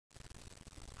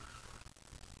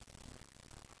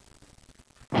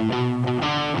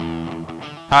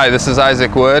Hi, this is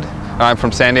Isaac Wood, and I'm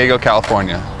from San Diego,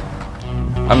 California.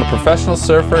 I'm a professional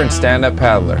surfer and stand-up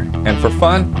paddler, and for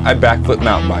fun, I backflip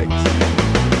mountain bikes.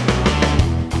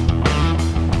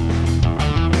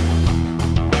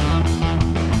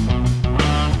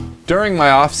 During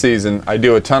my off-season, I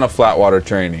do a ton of flat water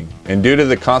training, and due to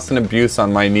the constant abuse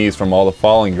on my knees from all the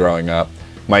falling growing up,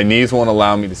 my knees won't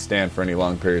allow me to stand for any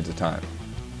long periods of time.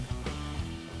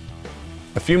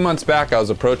 A few months back, I was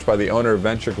approached by the owner of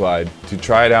Ventureglide to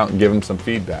try it out and give him some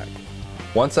feedback.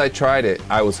 Once I tried it,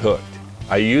 I was hooked.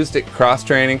 I used it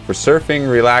cross-training for surfing,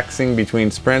 relaxing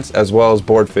between sprints, as well as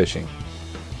board fishing.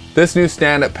 This new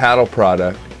stand-up paddle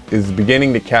product is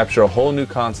beginning to capture a whole new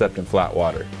concept in flat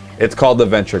water. It's called the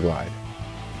Ventureglide.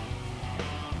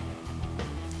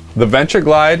 The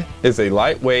Ventureglide is a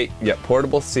lightweight yet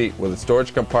portable seat with a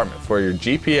storage compartment for your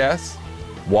GPS,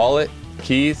 wallet,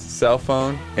 keys, cell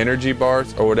phone, energy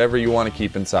bars, or whatever you want to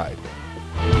keep inside.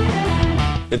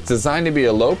 It's designed to be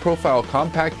a low-profile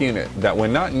compact unit that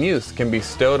when not in use can be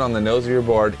stowed on the nose of your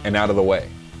board and out of the way.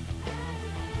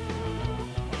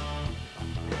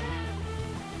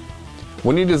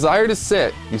 When you desire to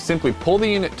sit, you simply pull the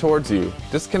unit towards you,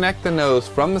 disconnect the nose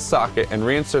from the socket and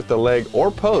reinsert the leg or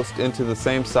post into the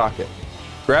same socket.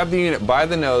 Grab the unit by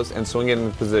the nose and swing it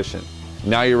into position.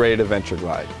 Now you're ready to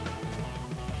Ventureglide.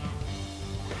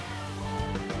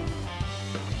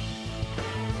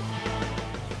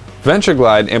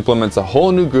 Ventureglide implements a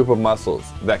whole new group of muscles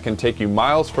that can take you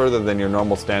miles further than your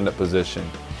normal stand-up position,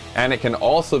 and it can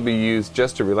also be used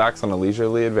just to relax on a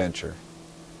leisurely adventure.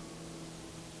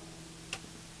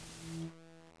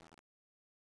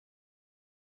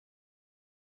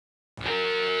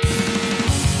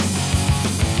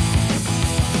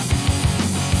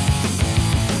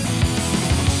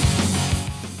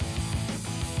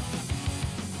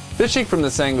 Fishing from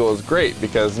this angle is great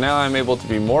because now I'm able to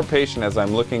be more patient as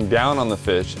I'm looking down on the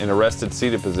fish in a rested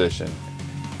seated position.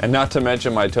 And not to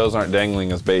mention my toes aren't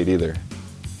dangling as bait either.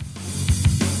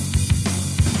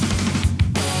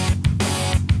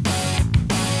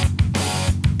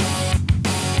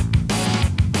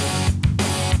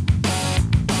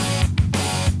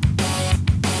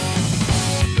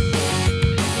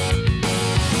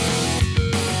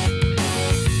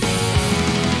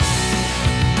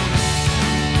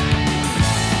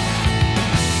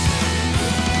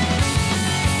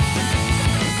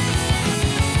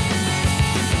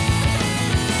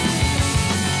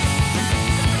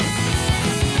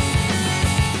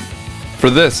 For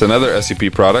this and other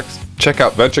SUP products, check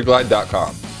out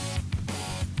Ventureglide.com.